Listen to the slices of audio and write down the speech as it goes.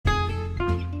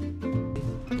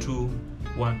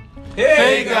One.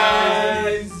 Hey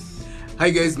guys! Hi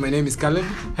guys, my name is Caleb.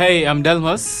 Hey, I'm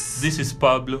Delmas. This is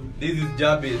Pablo. This is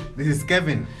Jabir. This is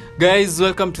Kevin. Guys,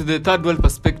 welcome to the Third World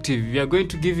Perspective. We are going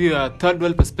to give you a third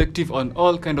world perspective on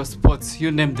all kind of sports.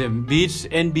 You name them. Beach,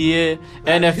 NBA,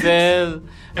 NFL,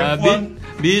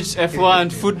 beach,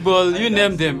 F1, football, you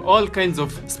name them. All kinds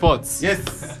of sports. Yes.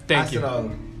 Thank you.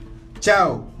 Arsenal.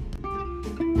 Ciao.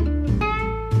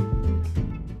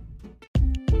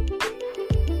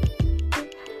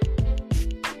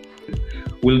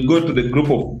 We'll go to the group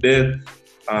of death: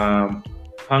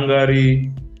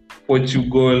 Hungary,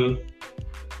 Portugal,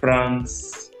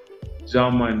 France,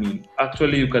 Germany.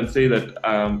 Actually, you can say that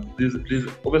these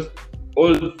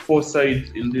all four sides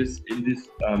in this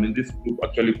group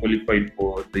actually qualified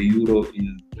for the Euro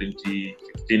in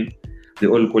 2016. They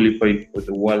all qualified for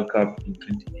the World Cup in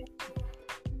 2018.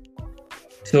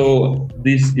 So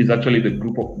this is actually the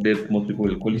group of death. Most people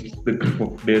will call it the group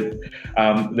of death.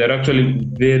 They're actually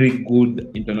very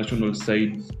good international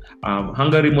sides.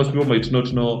 Hungary, most people might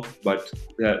not know, but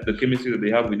the chemistry that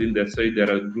they have within their side,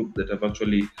 they're a group that have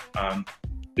actually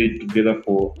played together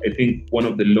for, I think, one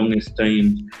of the longest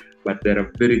times, but they're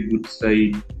a very good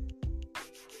side.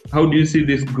 How do you see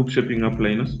this group shaping up,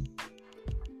 Linus?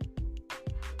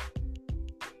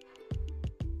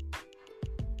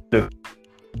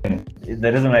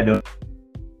 The reason I don't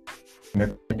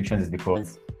make predictions is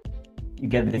because you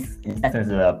get this instance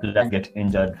where players get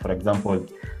injured. For example,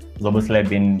 Szoboszlai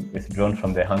being withdrawn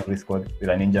from the Hungary squad with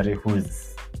an injury,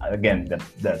 who's again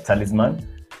the talisman.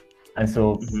 And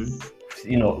so,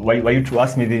 you know, were you to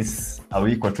ask me this a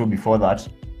week or two before that,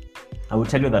 I would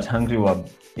tell you that Hungary were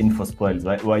in for spoils.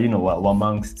 Right? Were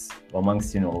amongst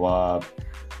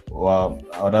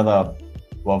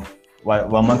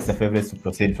amongst the favorites to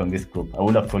proceed from this group. I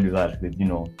would have told you that with,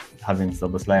 having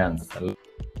Szoboszlai and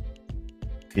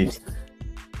fit.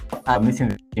 Missing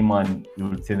the team, and you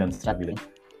would see them struggling.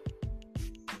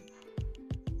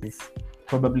 It's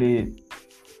probably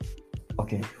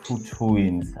okay. Who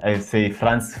wins? I say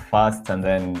France first, and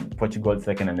then Portugal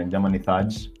second, and then Germany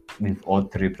third. With all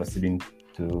three proceeding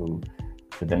to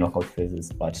the knockout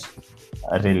phases. But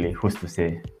really, who's to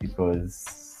say? Because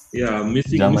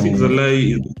missing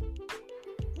Zalai is.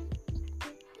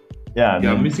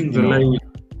 Missing Zalai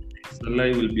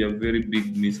will be a very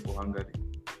big miss for Hungary.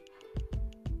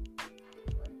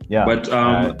 Yeah, but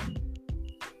I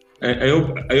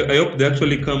hope they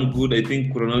actually come good. I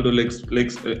think Ronaldo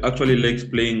likes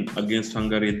playing against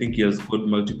Hungary. I think he has scored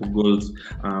multiple goals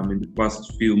in the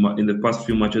past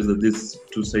few matches that these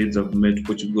two sides have met,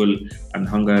 Portugal and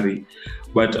Hungary.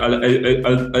 But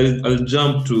I'll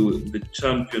jump to the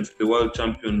champions, the world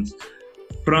champions.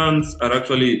 France are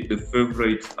actually the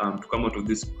favorites to come out of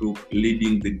this group,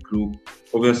 leading the group.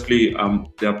 Obviously,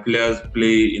 their players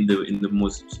play in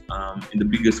the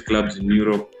biggest clubs in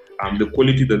Europe. The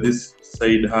quality that this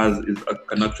side has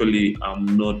can actually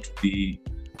not be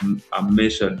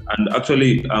measured. And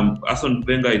actually, Arsene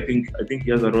Wenger, I think he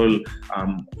has a role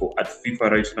at FIFA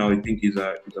right now. I think he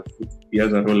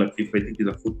has a role at FIFA. I think he's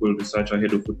a football researcher,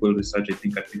 head of football research, I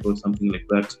think, at FIFA or something like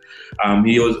that.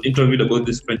 He was interviewed about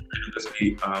this French.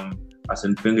 Obviously,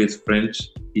 Arsene Wenger is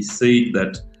French. He said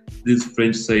that this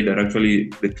French side are actually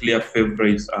the clear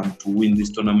favorites to win this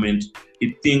tournament.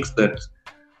 He thinks that,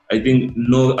 I think,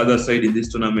 no other side in this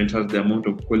tournament has the amount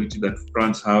of quality that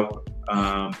France have.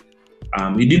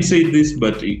 He didn't say this,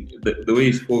 but the way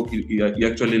he spoke, he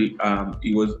actually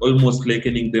he was almost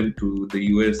likening them to the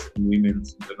US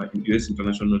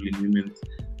international in women's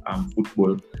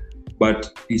football.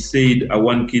 But he said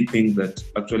one key thing that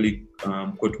actually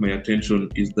caught my attention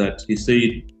is that he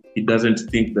said he doesn't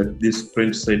think that this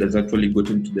French side has actually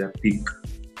gotten to their peak.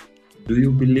 Do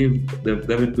you believe they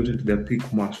haven't gotten to their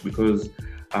peak much? Because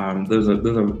there's a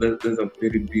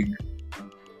very big.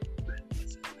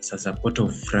 As a supporter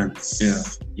of France,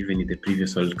 even in the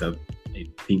previous World Cup, I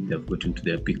think they've gotten to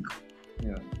their peak.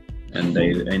 Yeah. And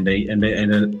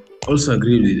I also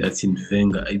agree with Arsene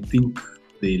Wenger. I think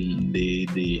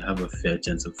they have a fair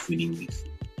chance of winning this.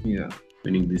 Yeah.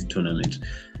 Winning this tournament.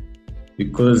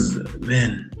 Because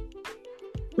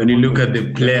when you look at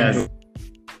the players,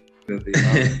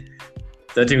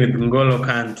 starting with N'Golo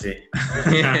Kante,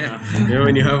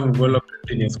 when you have N'Golo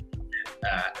Kante in your squad,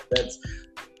 that's.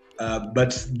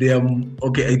 But they are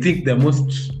okay. I think their best.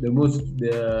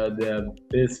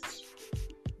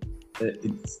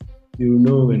 It's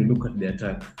when you look at the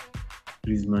attack,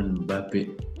 Griezmann, Mbappe.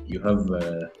 You have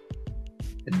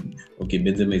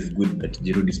Benzema is good, but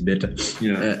Giroud is better.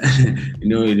 Yeah.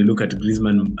 When you look at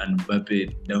Griezmann and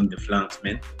Mbappe down the flanks,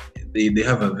 man, they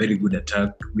have a very good attack.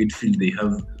 Midfield, they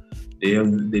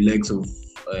have the likes of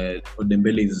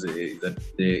Dembele is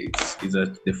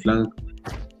at the flank.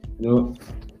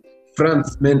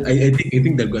 France, man, I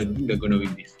think they're gonna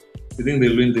win this. You think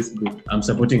they'll win this group? I'm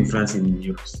supporting France in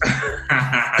Euros.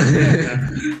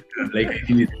 Like I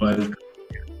did it World Cup.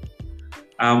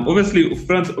 Obviously,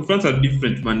 France are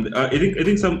different, man. I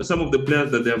think some of the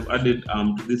players that they have added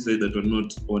to this side that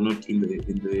were not in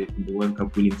the World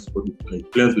Cup winning squad,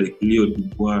 like players like Leo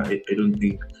Dubois. I don't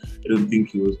think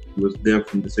he was there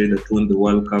from the side that won the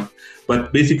World Cup.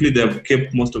 But basically, they have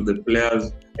kept most of the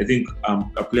players. I think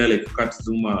a player like Kat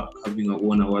Zuma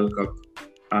won a World Cup.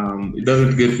 It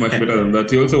doesn't get much better than that.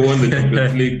 He also won the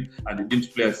Champions League and he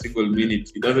didn't play a single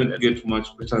minute. It doesn't get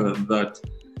much better than that.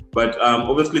 But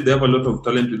obviously, they have a lot of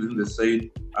talent within the side.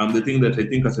 The thing that I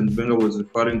think Arsene Wenger was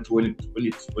referring to when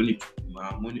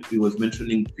he was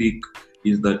mentioning peak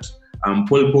is that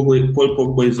Paul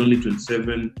Pogba is only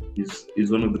 27.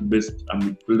 Is one of the best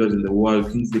midfielders in the world.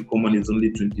 Kingsley Coman is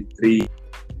only 23.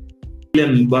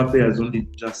 Kylian Mbappe has only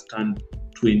just turned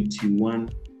 21.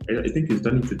 I think he's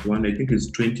turning 21. I think he's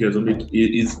 20 years old.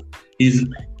 He's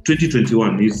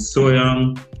 2021. He's so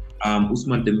young.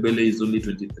 Ousmane Dembele is only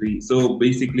 23. So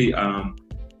basically,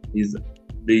 is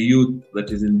the youth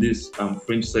that is in this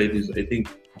French side is, I think,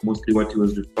 mostly what he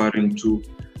was referring to.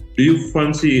 Do you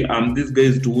fancy these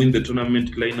guys to win the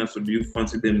tournament, Linus, or do you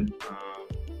fancy them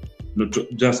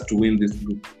just to win this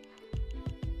group?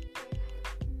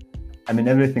 I mean,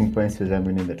 everything points to them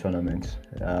winning the tournament.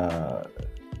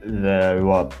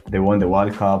 They won the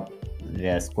World Cup.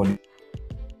 Their squad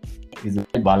is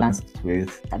well balanced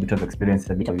with a bit of experience,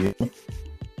 a bit of youth.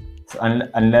 So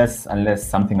unless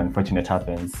something unfortunate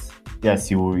happens, yes,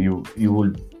 you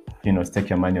will stake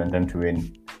your money on them to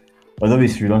win. Although we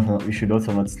should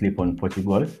also not sleep on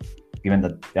Portugal, given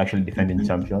that they're actually defending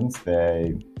champions.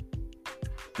 They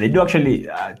do actually.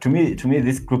 To me,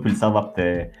 this group will serve up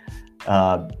the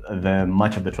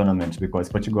match of the tournament, because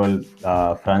Portugal,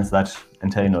 France, that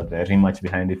entire the rematch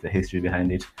behind it, the history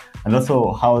behind it, and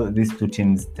also how these two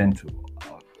teams tend to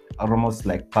are almost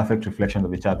like perfect reflections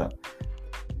of each other.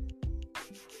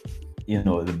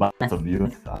 The balance of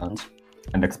youth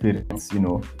and experience.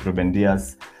 Ruben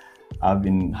Diaz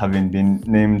having been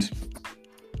named,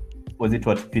 was it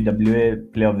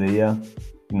PWA Player of the Year?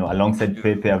 Alongside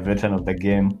Pepe, a veteran of the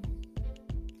game.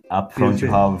 Up front, you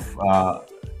have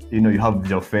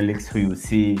João Felix, who you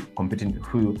see competing,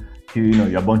 who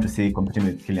you're bound to see competing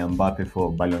with Kylian Mbappe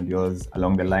for Ballon d'Ors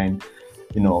along the line.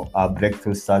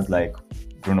 Breakthrough stars like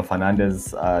Bruno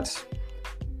Fernandes at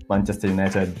Manchester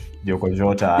United, Diogo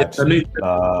Jota at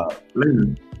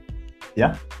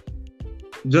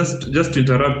Just to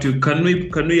interrupt you, can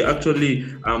we actually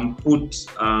put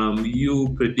you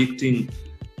predicting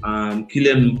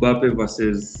Kylian Mbappe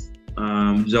versus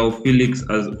João Felix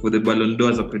as for the Ballon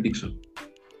d'Or as a prediction?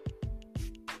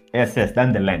 Yes,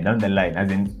 down the line,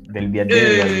 as in there'll be a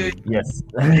day where yes,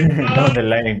 down the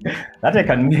line. That I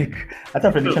can make. That's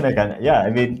a prediction I can. Yeah, I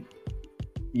mean,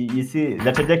 you see,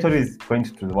 the trajectory is going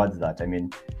towards that. I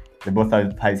mean, they both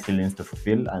have high ceilings to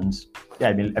fulfill, and yeah,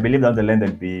 I believe down the line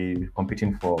they'll be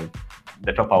competing for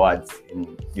the top awards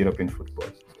in European football.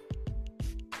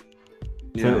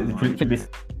 So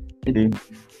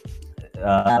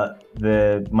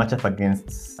the matchup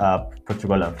against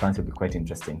Portugal and France will be quite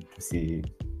interesting to see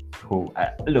who.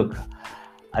 Look,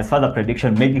 as far as the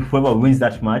prediction, maybe whoever wins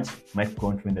that match might go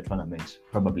on to win the tournament.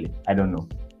 Probably, I don't know.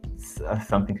 It's,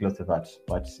 something close to that,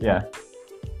 but yeah.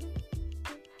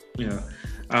 Yeah.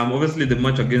 Obviously, the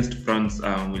match against France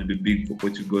will be big for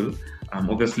Portugal.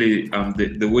 Obviously,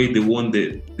 the way they won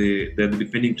they're the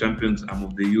defending champions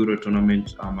of the Euro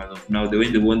tournament as of now. The way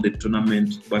they won the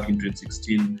tournament back in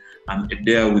 2016,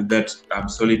 Eder with that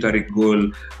solitary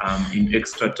goal in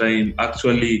extra time.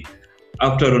 Actually,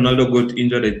 after Ronaldo got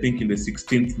injured, I think in the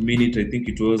 16th minute, I think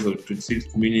it was, or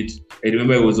 26th minute, I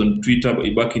remember I was on Twitter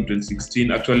back in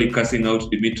 2016, actually cussing out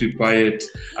Dimitri Payet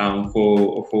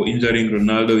for injuring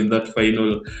Ronaldo in that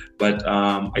final. But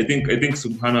I think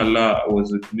Subhanallah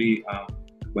was with me,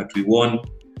 but we won.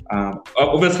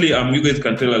 Obviously, you guys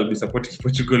can tell I'll be supporting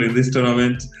Portugal in this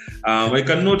tournament. I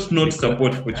cannot not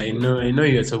support Portugal. I know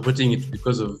you're supporting it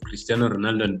because of Cristiano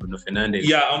Ronaldo and Bruno Fernandes.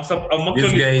 Yeah, I'm actually.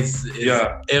 This guy is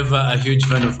ever a huge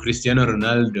fan of Cristiano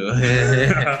Ronaldo.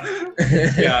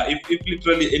 Yeah, if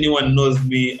literally anyone knows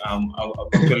me, I've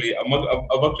actually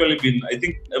been. I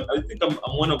think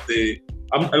I'm one of the.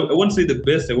 I won't say the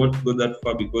best. I won't go that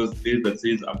far, because those that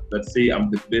say I'm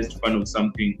the best fan of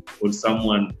something or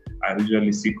someone are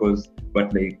usually seekers.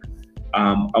 But like,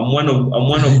 I'm one of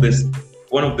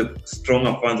the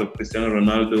stronger fans of Cristiano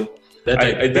Ronaldo.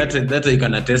 That I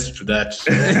can attest to that.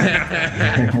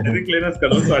 I think Linus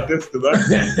can also attest to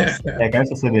that. I can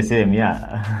also say the same,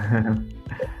 yeah.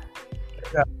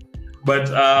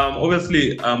 But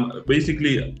obviously,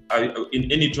 basically,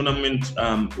 in any tournament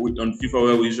on FIFA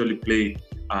where we usually play,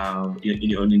 on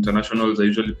internationals, I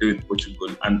usually play with Portugal,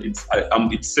 and it's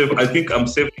safe. I think I'm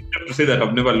safe to say that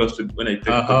I've never lost it when I take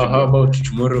Portugal. How about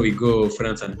tomorrow we go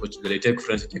France and Portugal? I take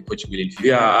France, you take Portugal in FIFA.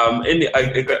 Yeah,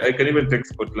 I can even take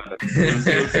Scotland. We'll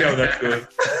see how that goes.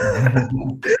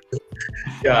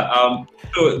 Yeah.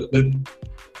 So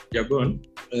go on.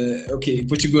 Okay,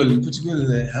 Portugal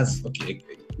has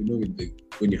you know,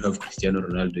 when you have Cristiano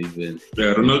Ronaldo, even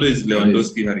Ronaldo is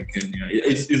Lewandowski, Harry Kane. Yeah,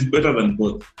 it's better than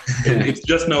both. It's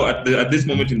just now at this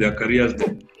moment in their careers.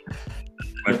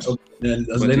 But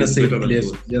as Lena said,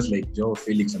 players just like Joao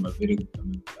Felix, I'm a huge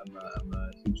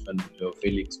fan of Joao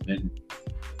Felix, man.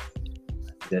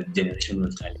 They're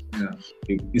generational talent.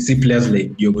 Yeah. You see players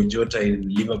like Diogo Jota in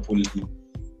Liverpool.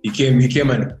 He came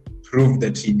and proved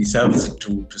that he deserves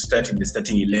to start in the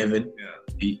starting 11. Yeah.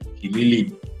 He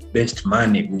really benched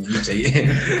Mane, which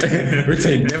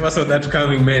I never saw that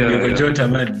coming, man. Diogo Jota,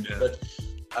 man. Yeah. But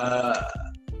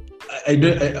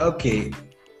okay.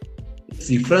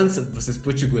 See, France versus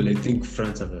Portugal, I think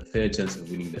France have a fair chance of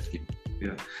winning that game.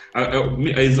 Yeah,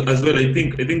 as well. I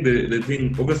think the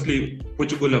thing. Obviously,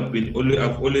 Portugal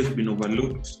have always been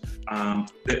overlooked.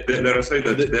 There are sides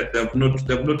that they have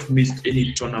not missed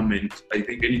any tournament. I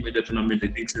think any major tournament. I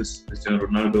think since Cristiano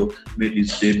Ronaldo made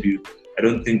his debut, I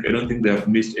don't think they have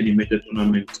missed any major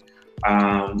tournament.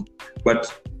 But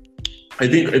I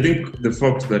think the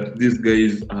fact that these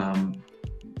guys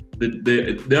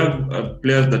they have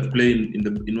players that play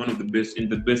in one of the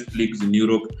best leagues in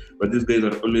Europe, but these guys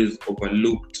are always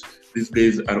overlooked. These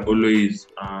guys are always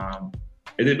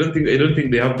and I don't think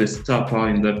they have the star power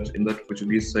in that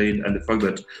Portuguese side, and the fact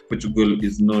that Portugal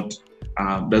does not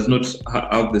have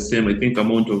the same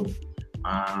amount of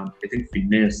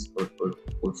finesse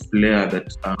or flair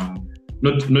that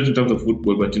not in terms of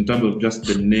football, but in terms of just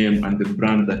the name and the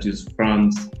brand that is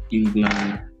France,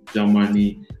 England,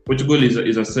 Germany. Portugal is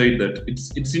a side that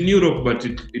it's in Europe, but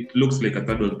it looks like a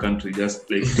third world country. Just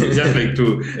like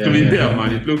to be there,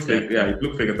 man. It looks like a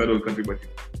third world country, but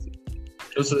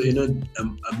also,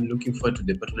 I'm looking forward to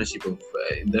the partnership of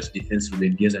in that defense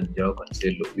with Diaz and Joao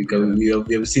Cancelo, because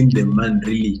we have seen the man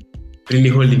really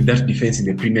holding that defense in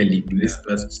the Premier League. In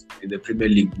the Premier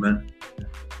League, man.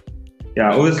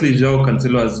 Yeah, obviously Joao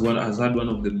Cancelo has had one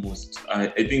of the most. I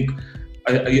think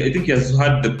he has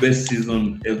had the best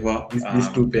season ever. These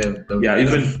two pairs.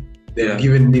 They've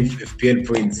given me FPL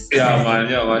points. Yeah,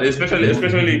 man. Especially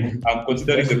considering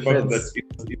the fact that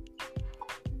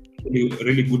he's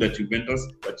really good at Juventus,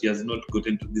 but he has not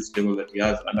gotten to this level that he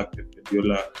has under Pep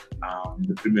Guardiola in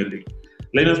the Premier League.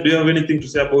 Linus, do you have anything to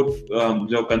say about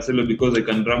Joao Cancelo? Because I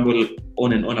can ramble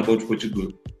on and on about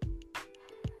Portugal.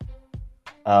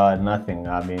 Nothing.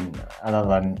 I mean, other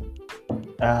than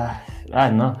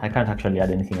no, I can't actually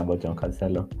add anything about Joao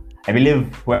Cancelo. I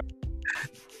believe what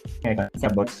I can say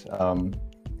about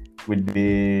with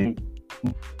the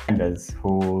defenders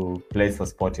who plays for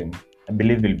Sporting, I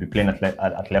believe he'll be playing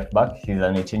at left back. He's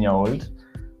an 18-year-old,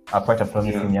 quite a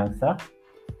promising youngster,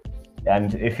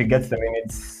 and if he gets the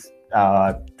minutes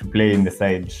to play in the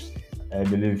side, I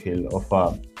believe he'll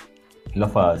offer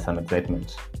some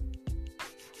excitement.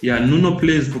 Yeah, Nuno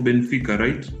plays for Benfica,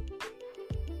 right?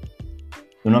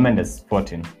 Nuno Mendes,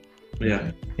 Sporting.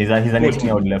 Yeah. He's an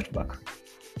 18-year-old left back.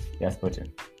 Yeah,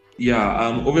 Sporting.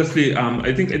 Yeah, obviously,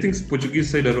 I think Portuguese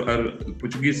side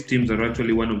Portuguese teams are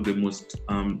actually one of the most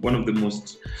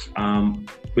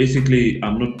basically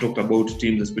not talked about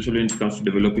teams, especially when it comes to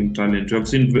developing talent. We have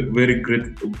seen very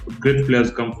great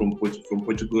players come from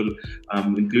Portugal,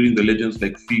 including the legends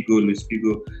like Luis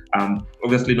Figo.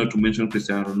 Obviously, not to mention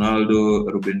Cristiano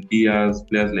Ronaldo, Ruben Diaz,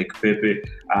 players like Pepe.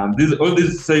 All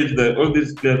these players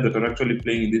that are actually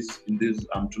playing in this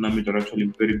tournament are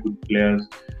actually very good players.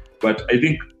 But I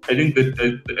think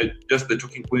that just the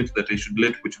talking point that I should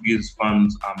let Portuguese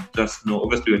fans just know.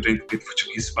 Obviously, we're trying to get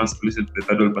Portuguese fans to listen to the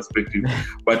Third World Perspective.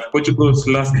 But Portugal's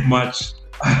last match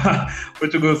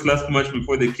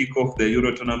before they kick off the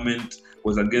Euro tournament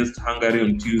was against Hungary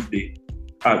on Tuesday.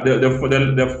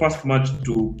 Their first match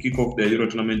to kick off the Euro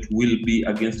tournament will be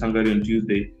against Hungary on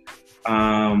Tuesday.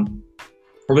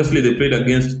 Obviously, they played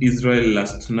against Israel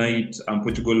last night, and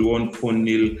Portugal won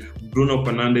 4-0. Bruno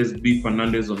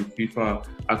Fernandes on FIFA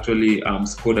actually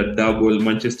scored a double.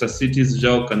 Manchester City's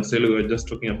Joao Cancelo, we were just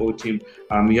talking about him.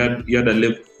 He had a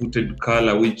left-footed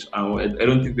curler, which I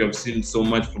don't think we have seen so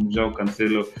much from Joao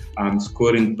Cancelo,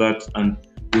 scoring that. And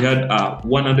we had a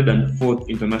 104th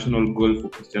international goal for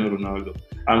Cristiano Ronaldo.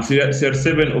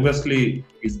 CR7 obviously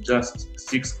is just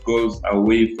 6 goals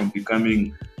away from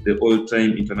becoming the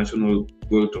all-time international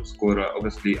goal top scorer.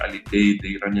 Obviously, Ali Day,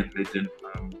 the Iranian legend,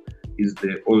 is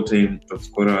the all-time top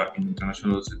scorer in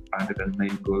internationals with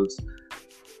 109 goals.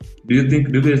 Do you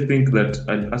guys think that?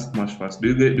 I'll ask Mash first. Do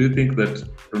you think that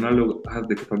Ronaldo has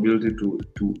the capability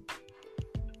to?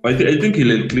 I think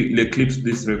he'll eclipse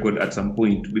this record at some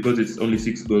point because it's only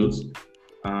 6 goals.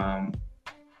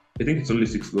 I think it's only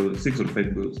 6 goals, 6 or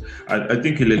 5 goals. I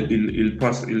think he'll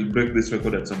break this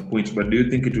record at some point. But do you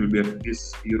think it will be at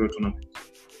this Euro tournament?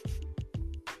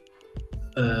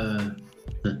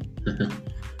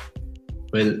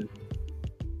 Well,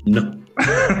 no.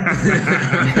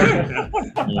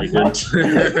 I don't.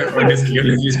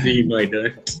 Honestly speaking, no, I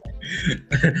don't.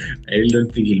 I really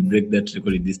don't think he'll break that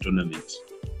record in this tournament.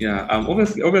 Yeah.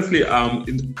 Obviously.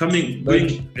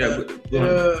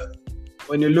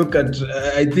 When you look at,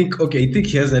 I think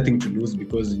he has nothing to lose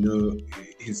because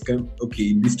he's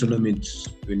in this tournament.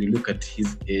 When you look at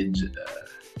his age,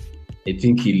 I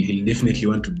think he'll definitely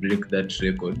want to break that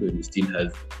record when he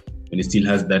still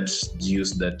has that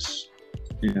juice that.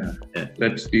 Yeah.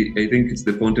 That I think it's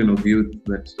the fountain of youth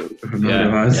that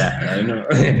Ronaldo has. Yeah, I know.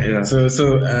 Yeah. So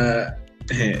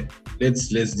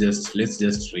let's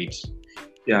just wait.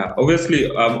 Yeah, obviously,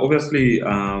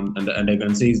 and I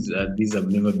can say these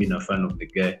have never been a fan of the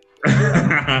guy.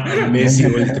 Messi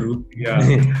all through. Yeah,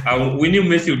 we knew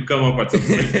Messi would come up at some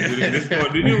point during this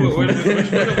pod. We knew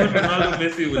Ronaldo,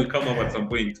 Messi will come up at some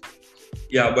point.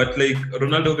 Yeah, but like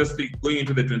Ronaldo, obviously going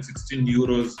into the 2016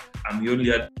 Euros, he only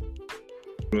had.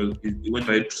 He went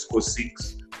ahead to score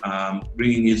 6,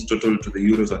 bringing his total to the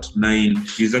Euros at 9.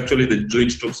 He's actually the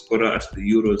joint top scorer at the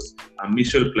Euros.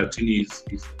 Michel Platini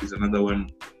is another one.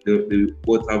 They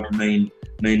both have 9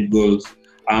 goals.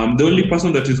 The only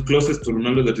person that is closest to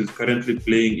Ronaldo that is currently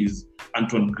playing is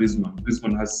Antoine Griezmann.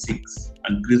 Griezmann has 6,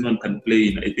 and Griezmann can play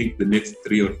in I think the next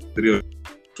 2 or 3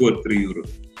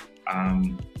 Euros.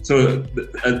 So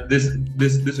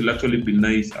this will actually be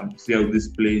nice to see how this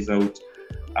plays out.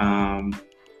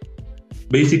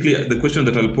 Basically, the question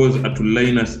that I'll pose to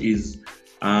Linus is,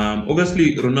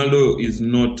 obviously, Ronaldo is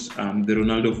not the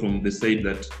Ronaldo from the side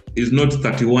that is not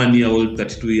 31-year-old,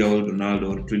 32-year-old Ronaldo,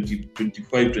 or 20,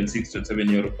 25, 26,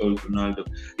 27-year-old Ronaldo.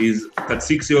 He's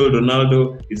 36-year-old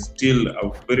Ronaldo is still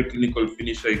a very clinical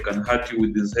finisher. He can hurt you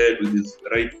with his head, with his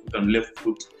right foot and left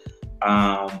foot.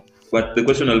 But the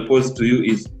question I'll pose to you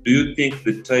is, do you think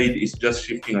the tide is just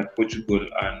shifting at Portugal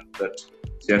and that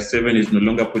CR7 is no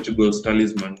longer Portugal's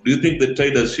talisman? Do you think the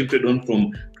tide has shifted on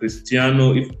from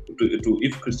Cristiano,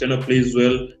 if Cristiano plays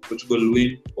well, Portugal will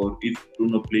win, or if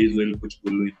Bruno plays well,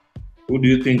 Portugal will win? Who do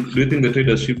you think? Do you think the tide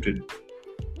has shifted?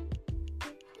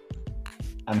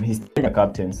 He's still a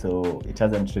captain, so it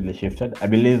hasn't really shifted. I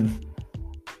believe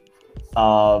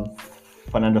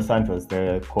Fernando Santos,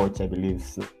 the coach, I believe,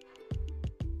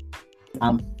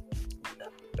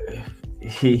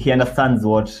 he understands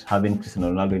what having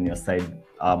Cristiano Ronaldo in your side,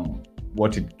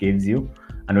 what it gives you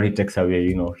and what it takes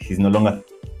away. He's no longer.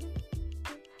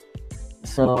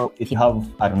 So if you have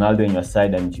a Ronaldo in your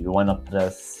side and you want to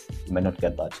press, you might not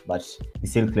get that. But he's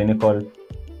still clinical,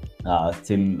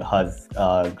 still has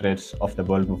great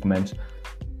off-the-ball movement.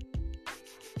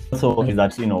 Also, is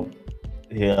that he's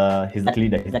a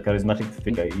leader, he's a charismatic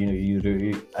figure.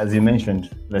 As you mentioned,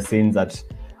 the scenes at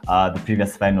the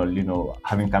previous final,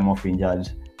 having come off injured,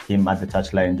 him at the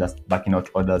touchline just backing out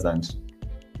orders and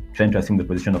trying to assume the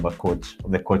position of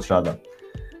the coach rather.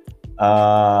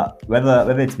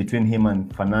 Whether it's between him and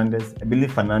Fernandes, I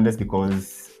believe Fernandes,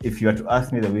 because if you were to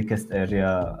ask me the weakest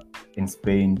area in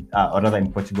Spain, or rather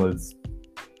in Portugal's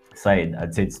side,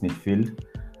 I'd say it's midfield.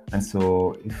 And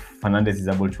so if Fernandes is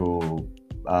able to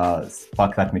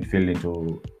spark that midfield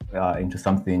into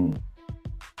something,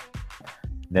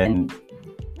 then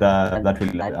that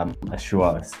will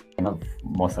assure us of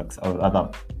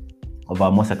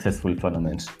a more successful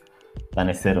tournament than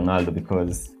I said Ronaldo,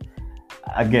 because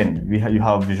again you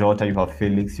have Jota, you have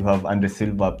Felix, you have Andre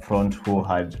Silva up front, who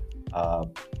had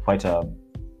quite a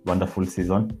wonderful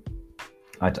season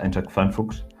at Eintracht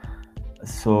Frankfurt.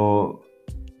 So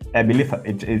I believe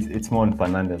it's more on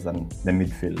Fernandes than the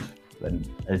midfield than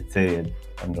I'd say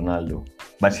on Ronaldo,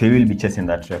 but he will be chasing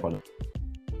that record.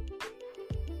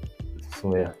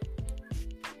 So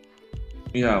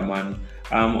yeah, man.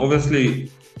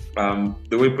 Obviously,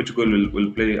 the way Portugal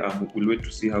will play, we'll wait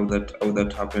to see how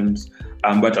that happens.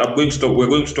 But we're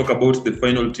going to talk about the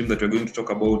final team that we're going to talk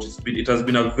about. It has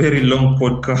been a very long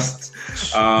podcast,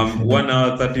 1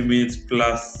 hour 30 minutes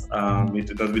plus.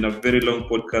 It has been a very long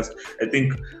podcast. I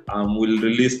think we'll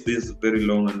release this very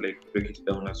long and like break it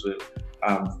down as well.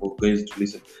 For guys to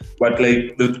listen. But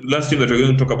like the last team that we're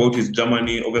going to talk about is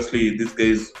Germany. Obviously, these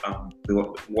guys, they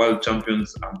were world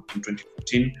champions in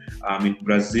 2014 in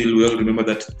Brazil. We all remember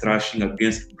that thrashing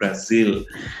against Brazil.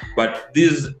 But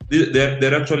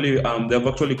they're actually they've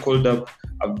actually called up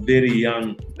a very young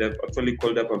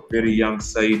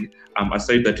side, a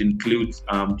side that includes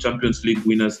Champions League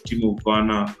winners Timo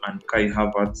Werner and Kai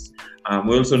Havertz.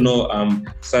 We also know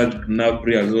Serge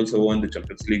Gnabry has also won the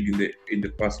Champions League in the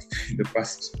past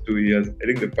 2 years. I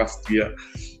think the past year.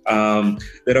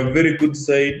 They're a very good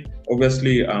side.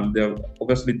 Obviously,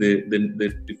 the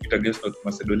defeat against North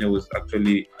Macedonia was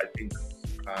actually, I think,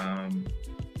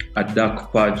 a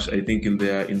dark patch, I think, in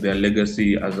their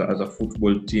legacy as a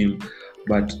football team.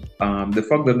 But the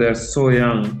fact that they're so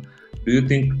young, do you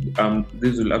think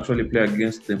this will actually play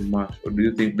against them much, or do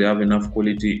you think they have enough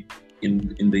quality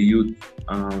in the youth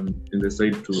in the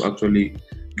side to actually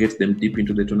get them deep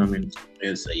into the tournament?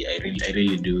 Yes, I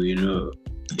really do.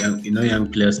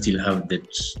 Young players still have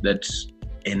that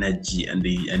energy, and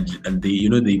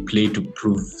they play to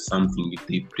prove something.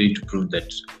 They play to prove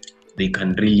that they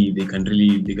can really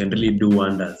do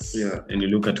wonders. Yeah. And you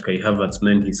look at Kai Havertz,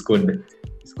 man, he scored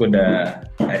a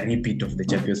repeat of the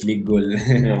Champions League goal.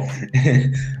 Yeah.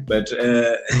 But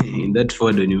in that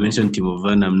forward, when you mentioned Timo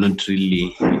Werner, I'm not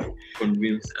really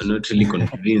convinced.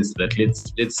 But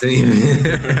let's say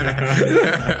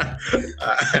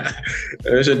I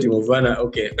mentioned Timo Werner.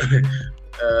 Okay.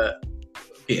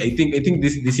 I think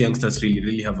these youngsters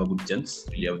really have a good chance.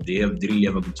 They really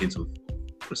have a good chance of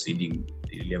proceeding.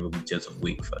 They really have a good chance of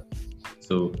going far.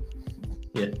 So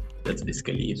yeah, that's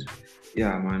basically it.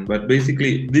 Yeah, man. But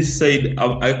basically, this side,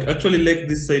 I actually like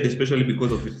this side, especially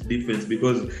because of its defense.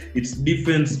 Because its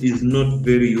defense is not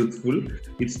very youthful.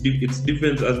 Its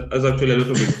defense has actually a lot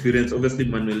of experience. Obviously,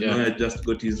 Manuel Neuer just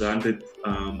got his 100th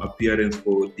appearance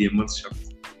for the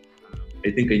Mannschaft.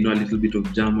 I think I know a little bit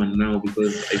of German now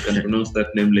because I can pronounce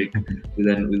that name like with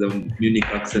a Munich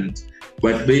accent.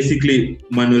 But basically,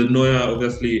 Manuel Neuer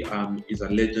obviously is a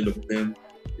legend of them.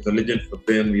 He's a legend for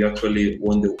them. He actually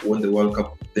won the World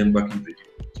Cup with them back in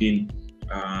 2015.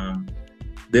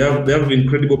 They have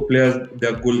incredible players.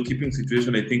 Their goalkeeping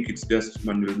situation, I think it's just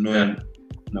Manuel Neuer,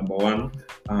 number one.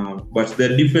 But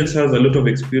their defense has a lot of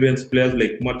experienced players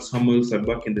like Mats Hummels are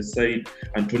back in the side.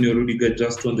 Antonio Rudiger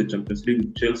just won the Champions League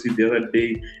with Chelsea the other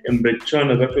day. Emre Can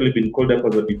has actually been called up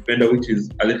as a defender, which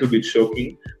is a little bit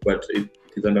shocking, but it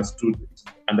is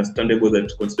understandable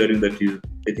that considering that he's,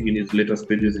 I think, in his later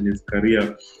stages in his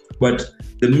career. But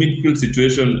the midfield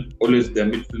situation, their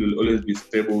midfield will always be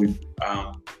stable with,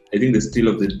 I think the steal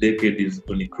of the decade is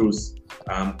Toni Kroos,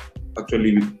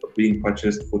 actually being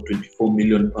purchased for £24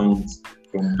 million from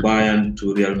Bayern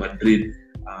to Real Madrid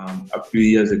a few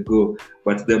years ago.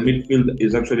 But their midfield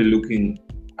is actually looking,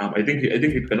 I think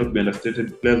it cannot be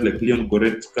understated. Players like Leon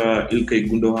Goretzka, Ilkay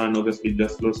Gundogan obviously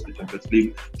just lost the Champions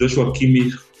League. Joshua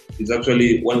Kimmich is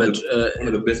actually one of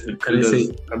the best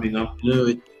midfielders coming up.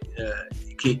 Ilkay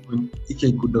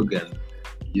Gundogan,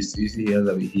 you see, he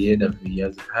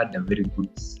has had a very good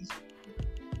season.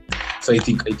 So I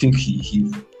think he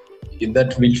in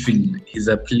that midfield, he's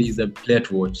a player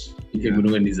to watch. Ilkay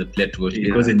Gundogan is a player to watch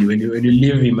because when you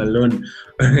leave him alone,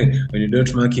 when you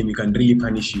don't mark him, he can really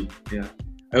punish you. Yeah.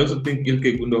 I also think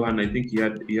Ilkay Gundogan, I think he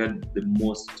had the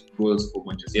most goals for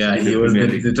Manchester City. Yeah, he was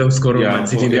the top scorer of Man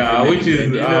City. Which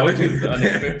is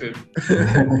unexpected.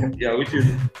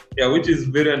 which is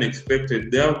very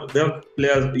unexpected. They have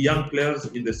players, young players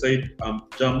in the side.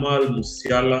 Jamal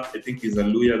Musiala, I think he's a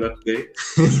lawyer, that guy.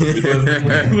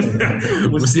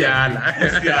 Musiala, I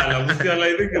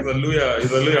think he's a lawyer.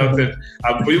 He's a lawyer outside.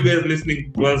 For you guys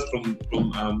listening to us from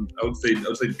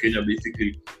outside Kenya,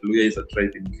 basically, lawyer is a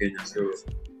tribe in Kenya. So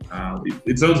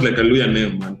it sounds like a lawyer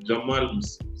name, man. Jamal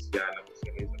Musiala is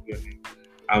a lawyer name.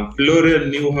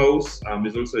 Florian Neuhaus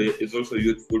is also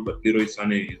youthful, but Leroy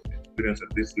Sané is experienced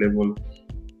at this level.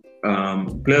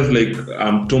 Players like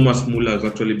Thomas Muller has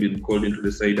actually been called into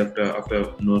the side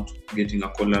after not getting a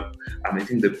call up. I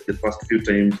think the first few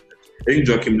times, I think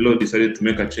Joachim Low decided to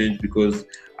make a change because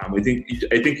I think he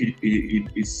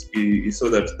saw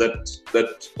that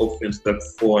offense, that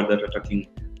forward, that attacking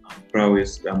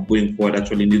prowess going forward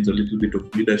actually needs a little bit of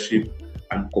leadership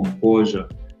and composure.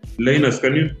 Linus,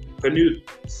 can you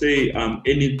say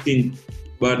anything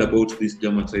bad about this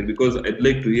German side? Because I'd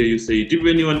like to hear you say it. If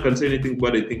anyone can say anything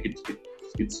bad, I think it's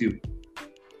it's you.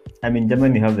 I mean,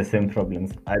 Germany have the same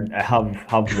problems. I have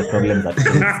the problems at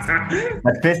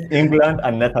first England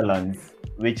and Netherlands,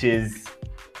 which is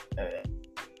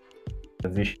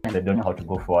position they don't know how to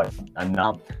go forward. And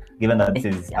now, given that this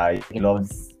is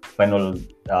Love's final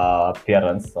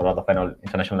appearance, or rather final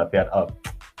international appearance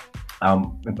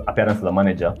as a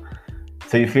manager,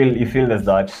 so you feel there's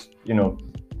that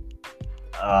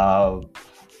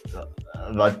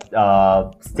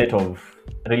that state of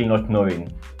really not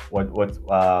knowing what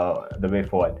the way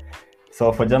forward.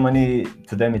 So for Germany,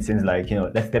 to them it seems like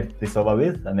let's get this over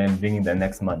with and then bring in the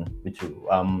next man, which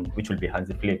will be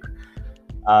Hansi Flick.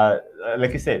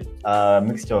 Like you said, a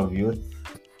mixture of youth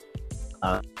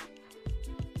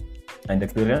and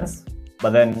experience,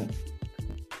 but then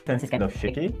it's kind of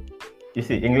shaky. You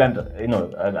see, England,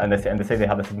 and they say they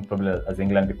have the same problem as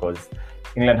England because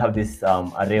England have this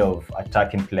array of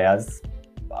attacking players.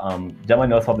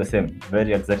 Germany also have the same,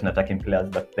 very exciting attacking players,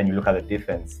 but then you look at the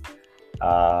defense.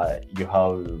 You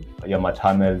have your Matt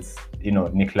Hummels,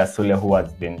 Niklas Süle, who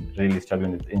has been really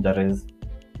struggling with injuries.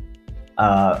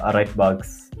 Right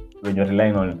backs, when you're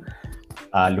relying on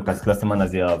Lucas Klostermann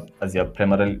as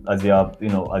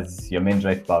your main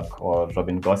right back, or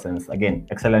Robin Gosens, again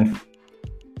excellent,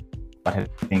 but I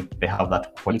think they have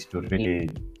that quality to really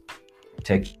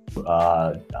take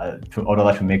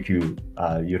to make you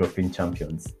European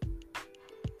champions.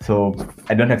 So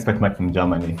I don't expect much from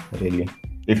Germany, really.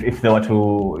 If they were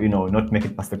to not make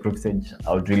it past the group stage,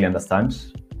 I would really understand.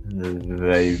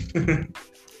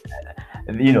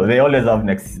 They always have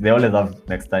next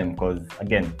time, because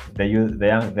again the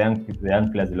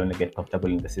young players will only get comfortable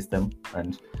in the system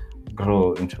and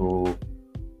grow into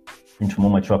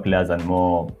more mature players and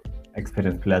more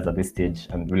experienced players at this stage,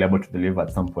 and will be able to deliver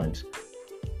at some point.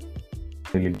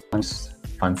 Really don't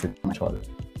fancy much all.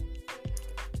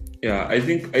 Yeah, I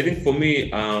think for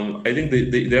me, I think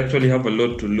they actually have a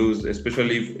lot to lose,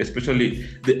 especially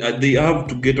they have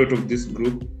to get out of this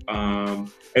group.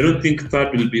 I don't think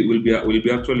third will be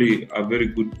actually a very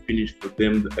good finish for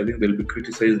them. I think they'll be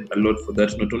criticized a lot for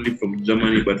that, not only from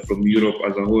Germany but from Europe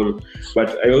as a whole.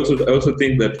 But I also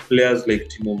think that players like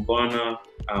Timo Werner,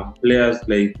 players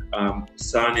like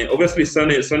Sane. Obviously,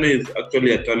 Sane is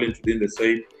actually a talent within the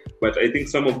side. But I think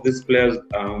some of these players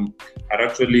are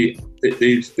actually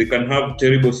they can have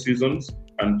terrible seasons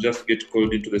and just get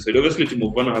called into the side. Obviously,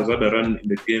 Timo Werner has had a run in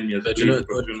the game. He has played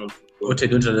professional football. What I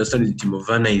don't understand is Timo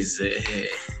Werner is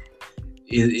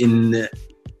in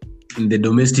the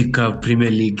domestic cup Premier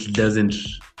League. He doesn't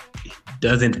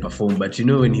perform, but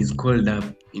when he's called up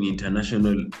in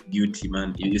international duty,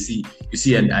 man, you see,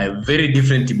 and a very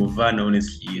different Timo Werner,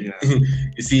 honestly. Yeah.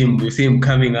 you see him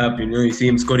coming up, you see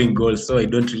him scoring goals. So I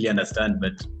don't really understand,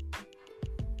 but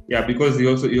yeah, because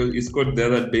he scored the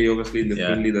other day, obviously in the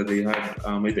friendly that they had.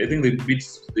 I think they beat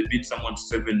someone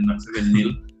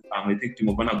 7-0. I think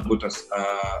Timo Werner got us.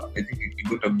 I think he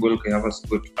got a goal. Kai Havertz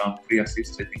got 3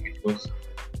 assists. I think it was.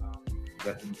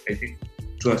 I think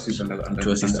 2 assists and a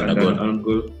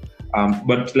goal.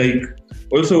 But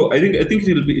also I think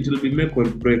it will be make or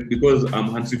break, because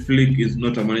Hansi Flick is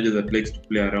not a manager that likes to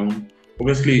play around.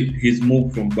 Obviously, his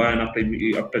move from Bayern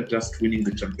after just winning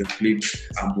the Champions League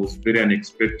was very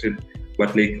unexpected.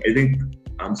 But I think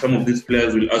some of these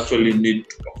players will actually need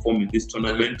to perform in this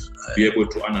tournament to be able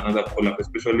to earn another call-up,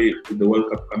 especially with the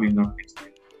World Cup coming up next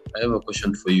year. I have a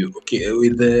question for you. Okay,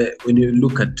 when you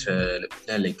look at a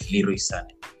player like Leroy Sane,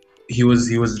 he was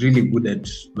really good at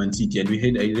Man City, and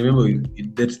I remember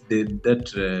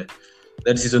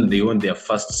that season they won their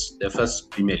first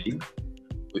Premier League.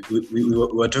 We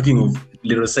were talking of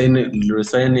Leroy Sane,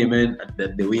 man, at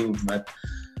the wing, but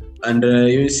and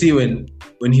you see when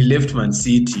he left Man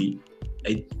City,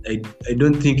 I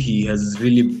don't think he has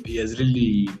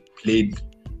really played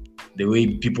the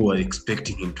way people were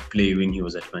expecting him to play when he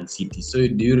was at Man City. So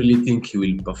do you really think he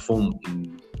will perform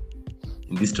in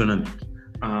this tournament?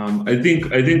 I think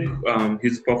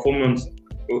his performance.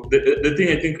 The thing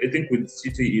I think with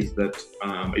City is that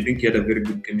I think he had a very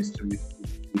good chemistry with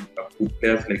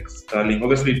players like Sterling.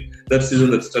 Obviously, that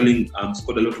season that Sterling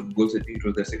scored a lot of goals. I think it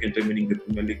was their second time winning the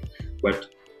Premier League. But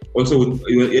also,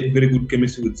 he had very good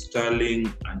chemistry with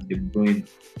Sterling and De Bruyne.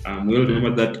 We all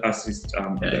remember that assist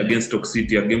against Stoke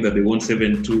City, a game that they won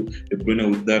 7-2. De Bruyne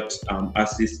with that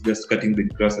assist, just cutting the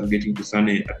grass and getting to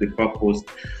Sane at the far post.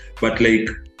 But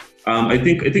I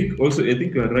think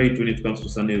you're right when it comes to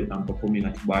Sane performing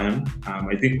at Bayern.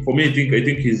 I think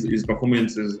his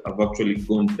performances have actually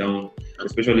gone down,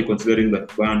 especially considering that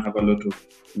Bayern have a lot of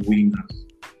wingers.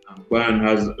 Bayern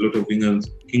has a lot of wingers.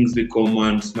 Kingsley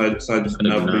Coman, Serge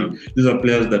Gnabry. These are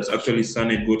players that actually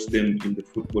Sane got them in the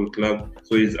football club,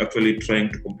 so he's actually trying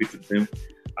to compete with them.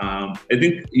 I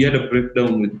think he had a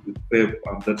breakdown with Pep,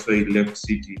 that's why he left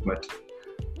City. But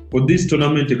for this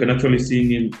tournament, you can actually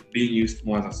see him being used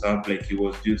more as a sub, like he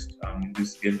was used in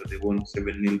this game that they won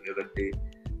 7-0 the other day.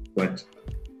 But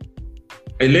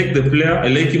I like the player. I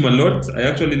like him a lot.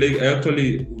 I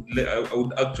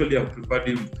would actually have preferred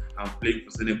him playing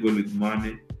for Senegal with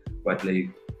Mane. But like,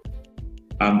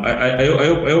 I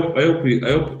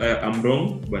hope I'm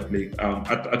wrong. But like,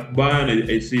 at Bayern,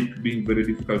 I see it being very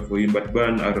difficult for him. But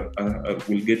Bayern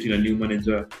will get in a new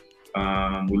manager.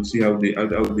 We'll see how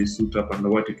they suit up and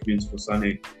what it means for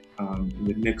Sane in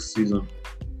the next season.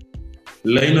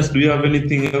 Linus, do you have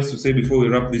anything else to say before we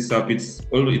wrap this up? I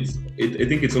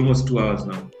think it's almost 2 hours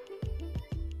now.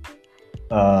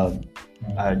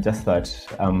 Just that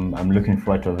I'm looking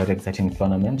forward to a very exciting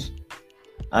tournament,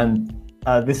 and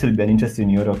this will be an interesting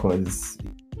Euro because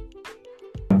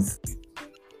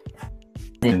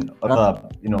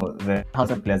the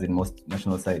house players in most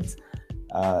national sides.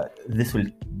 This will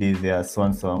be their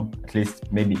swan song, at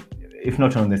least maybe, if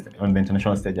not on the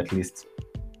international stage, at least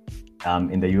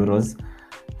in the Euros.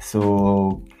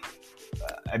 So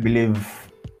I believe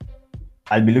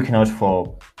I'll be looking out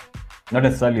for not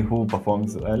necessarily who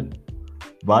performs well,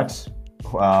 but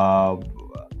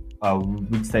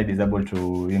which side is able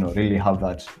to really have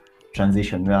that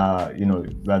transition where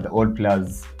where the old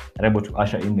players are able to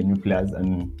usher in the new players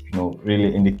and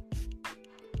really indicate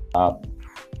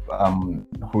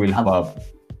who will have a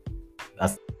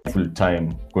full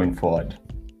time going forward.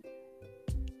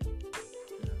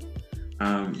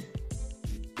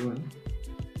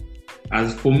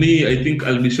 As for me, I think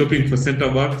I'll be shopping for centre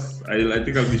backs. I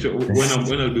think I'll be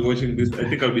when I'll be watching this. I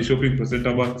think I'll be shopping for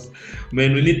centre backs.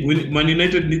 Man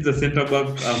United needs a centre back.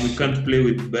 We can't play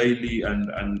with Bailey and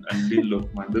Lindelof,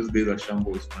 man. Those guys are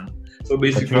shambles, man. So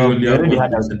basically, you already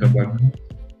had a centre back.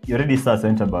 You already saw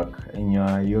centre back in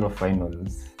your Euro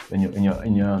finals when you're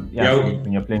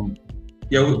playing.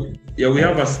 We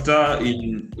have a star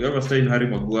in Harry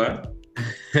Maguire.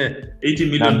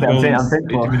 80 million pounds.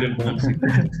 80 million pounds.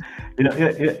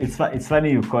 It's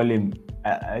funny you call him.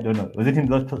 I don't know. Was it in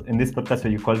this podcast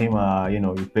where you called him?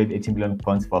 You paid 80 million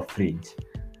pounds for a fridge.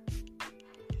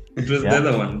 It was the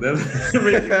other one.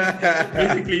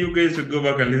 Basically, you guys should go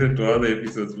back and listen to other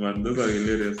episodes, man. Those are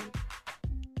hilarious.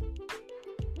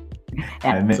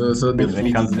 So the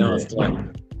fridge is now a star.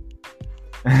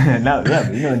 Now,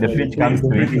 the fridge comes to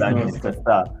England, it's a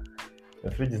star. The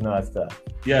fridge is now a star.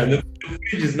 Yeah, the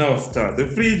fridge is now a star. The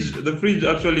fridge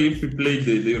actually, if we played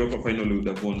the Europa final, we would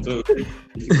have won. So,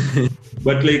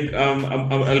 but like,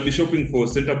 I'll be shopping for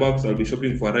centre backs. I'll be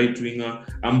shopping for a right winger.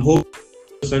 I'm hoping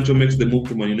Sancho makes the move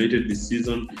to Man United this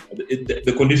season.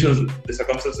 The conditions, the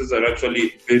circumstances are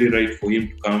actually very right for him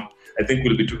to come. I think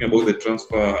we'll be talking about the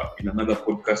transfer in another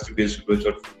podcast. You guys should watch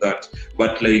out for that.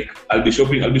 But like, I'll be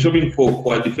shopping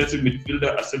for a defensive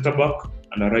midfielder, a centre back,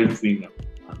 and a right winger.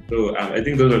 So I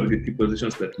think those are the key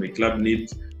positions that my club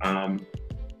needs to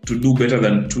do better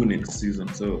than 2 next season.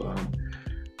 So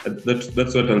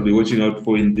that's what I'll be watching out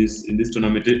for in this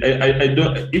tournament. I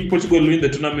don't. If Portugal win the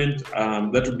tournament,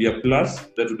 that would be a plus.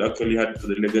 That would actually add to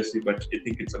the legacy. But I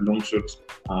think it's a long shot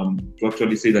to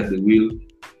actually say that they will.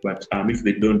 But if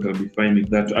they don't, I'll be fine with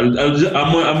that.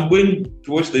 I'm going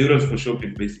to watch the Euros for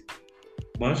shopping, basically.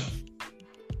 Mash,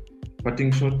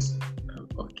 parting shots.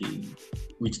 Okay.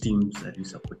 Which teams are you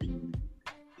supporting?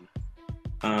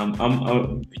 I'm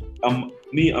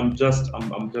just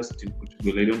in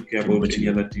Portugal. I don't care about any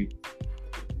other team.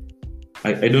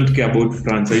 I don't care about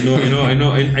France. I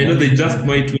know they just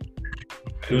might win.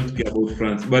 I don't care about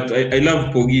France, but I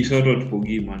love Poggi. Shout out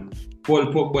Poggi, man. Paul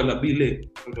Pogba Labile.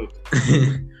 Shout out.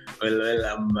 Well,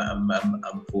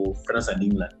 I'm for France and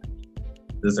England.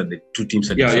 Those are the 2 teams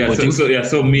that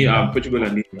So me, Portugal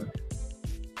and England.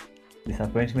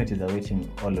 Disappointment is awaiting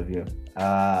all of you.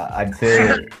 I'd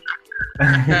say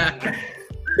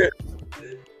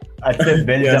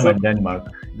Belgium and Denmark.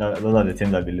 Those are the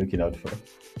teams I'll be looking out for.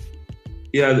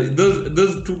 Yeah,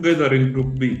 those 2 guys are in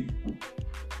Group B.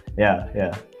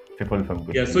 Yeah. People from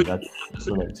Group B. So that's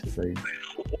so much to say.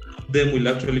 Them will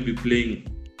actually be playing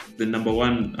the number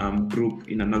 1 group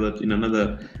in the number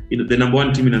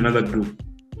 1 team in another group.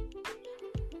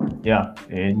 Yeah,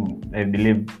 I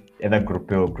believe either Group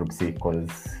A or Group C, because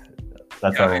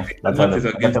that's how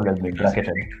they've been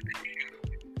bracketed.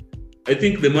 I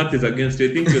think the math is against you.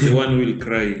 I think you're the one who will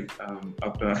cry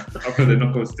after the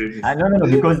knockout stage. No,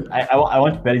 because I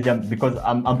want Belgium, because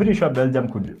I'm pretty sure Belgium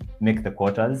could make the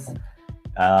quarters.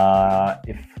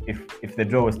 if the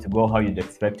draw was to go how you'd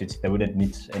expect it, they wouldn't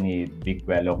meet any big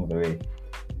way along the way.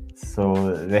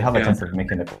 So they have a chance of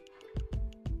making it.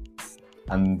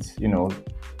 And,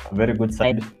 a very good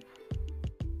side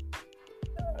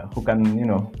who can,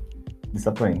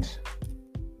 disappoint.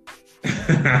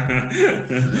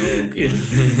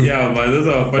 Yeah, but those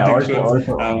are parting shots.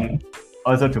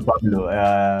 Also to Pablo,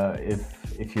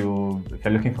 if you're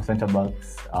looking for centre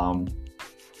backs,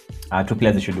 two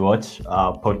players you should watch: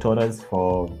 Paul Torres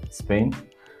for Spain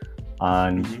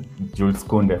and Jules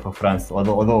Koundé for France.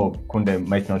 Although Koundé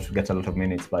might not get a lot of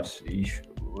minutes, but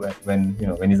when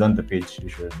he's on the pitch, you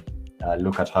should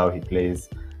look at how he plays.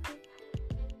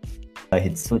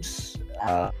 He'd suit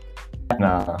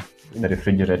in the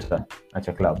refrigerator at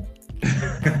your club.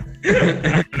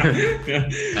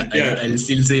 I'll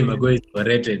still say Maguire is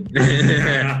overrated.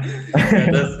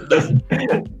 That's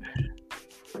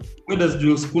where does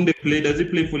Jules Koundé play? Does he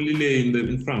play for Lille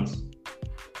in France?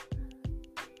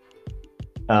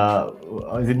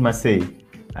 Is it Marseille?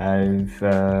 Let me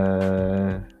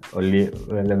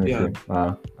see.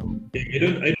 I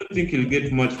don't think he'll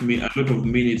get a lot of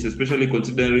minutes, especially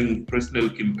considering Presnel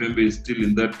Kimpembe is still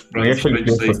in that France. He actually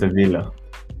plays for Sevilla.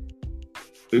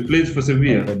 He plays for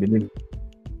Sevilla. I believe.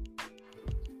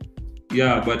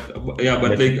 But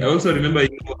like I also remember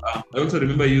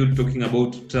you talking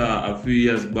about a few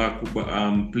years back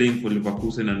playing for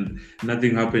Leverkusen and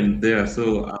nothing happened there.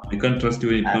 So I can't trust you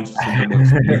when it comes to centre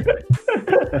backs.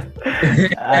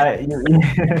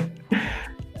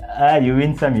 You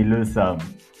win some, you lose some.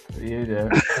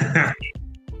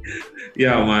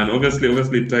 Yeah, man. Obviously,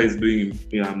 Ty is doing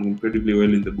incredibly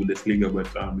well in the Bundesliga, but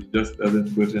it just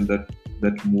hasn't gotten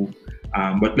that move.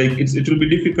 But like it will be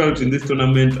difficult in this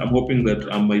tournament. I'm hoping that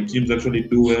my teams actually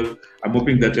do well. I'm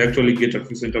hoping that I actually get a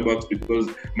few centre backs because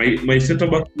my centre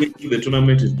back in the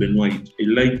tournament is Ben White. I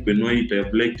like Ben White. I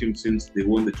have liked him since they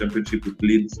won the championship with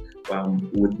Leeds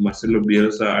with Marcelo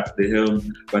Bielsa at the helm.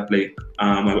 But like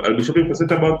I'll be shopping for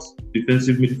centre backs,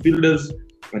 defensive midfielders,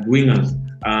 and wingers.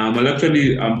 I'm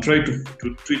trying to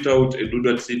tweet out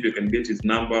Eduardo, see if you can get his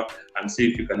number and see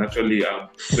if you can actually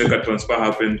make a transfer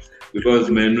happen. Because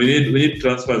man, we need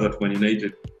transfers at Man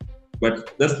United.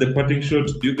 But that's the parting shot.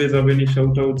 Do you guys have any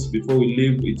shout outs before we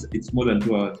leave? It's more than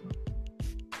 2 hours.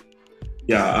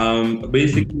 Yeah,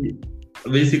 basically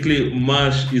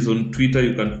Marsh is on Twitter.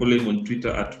 You can follow him on Twitter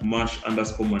at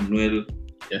Marsh_Manuel.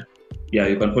 Yeah,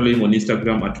 you can follow him on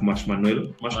Instagram at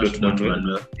Marsh_Manuel.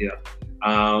 Marsh.Manuel. Yeah.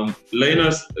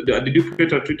 Linus, did you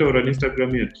create a Twitter or an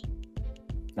Instagram yet?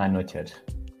 Not yet.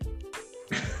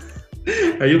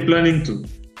 Are you planning to?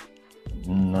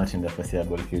 Not in the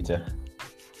foreseeable future.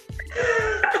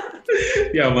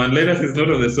 Yeah, man. Linus is not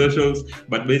on the socials,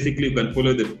 but basically you can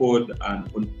follow the pod and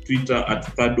on Twitter at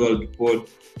Third World Pod.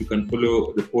 You can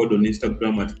follow the pod on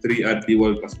Instagram at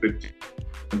 3@TheWorldPerspective.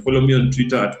 You can follow me on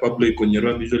Twitter at Pablo Ikonyero.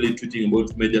 I'm usually tweeting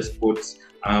about major sports.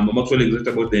 I'm actually excited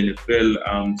about the NFL.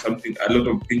 A lot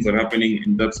of things are happening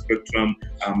in that spectrum.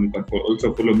 You can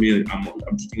also follow me. I'm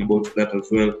tweeting about that as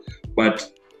well.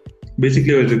 But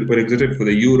basically, we're excited for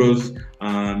the Euros.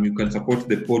 You can support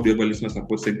the pod. We have a listener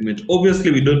support segment.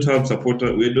 Obviously, we don't have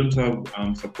supporters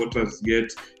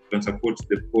yet. You can support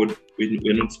the pod.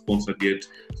 We're not sponsored yet,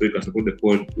 so you can support the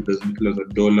pod with as little as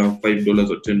 $1, $5,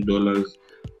 or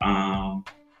 $10.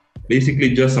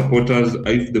 Basically, just support us.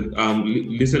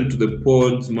 Listen to the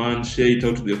pods, man. Share it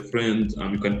out to your friends.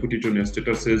 You can put it on your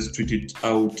statuses, tweet it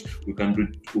out.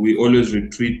 We always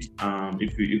retweet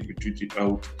if you tweet it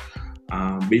out.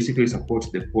 Basically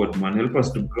support the pod, man. Help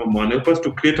us to grow, man. Help us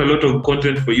to create a lot of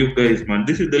content for you guys, man.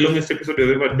 This is the longest episode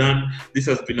we've ever done. This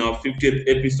has been our 50th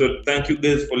episode. Thank you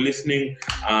guys for listening.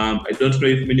 I don't know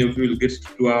if many of you will get to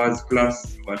 2 hours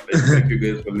plus, but thank you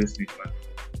guys for listening, man.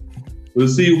 We'll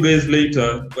see you guys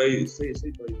later. Bye. Say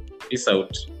bye. Peace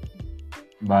out.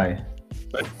 Bye.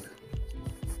 Bye.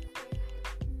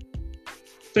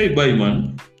 Say bye,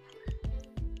 man.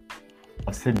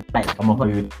 I've said bye. I'm not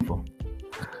very beautiful.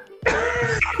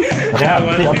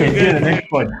 Yeah, okay, see you in the next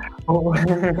one.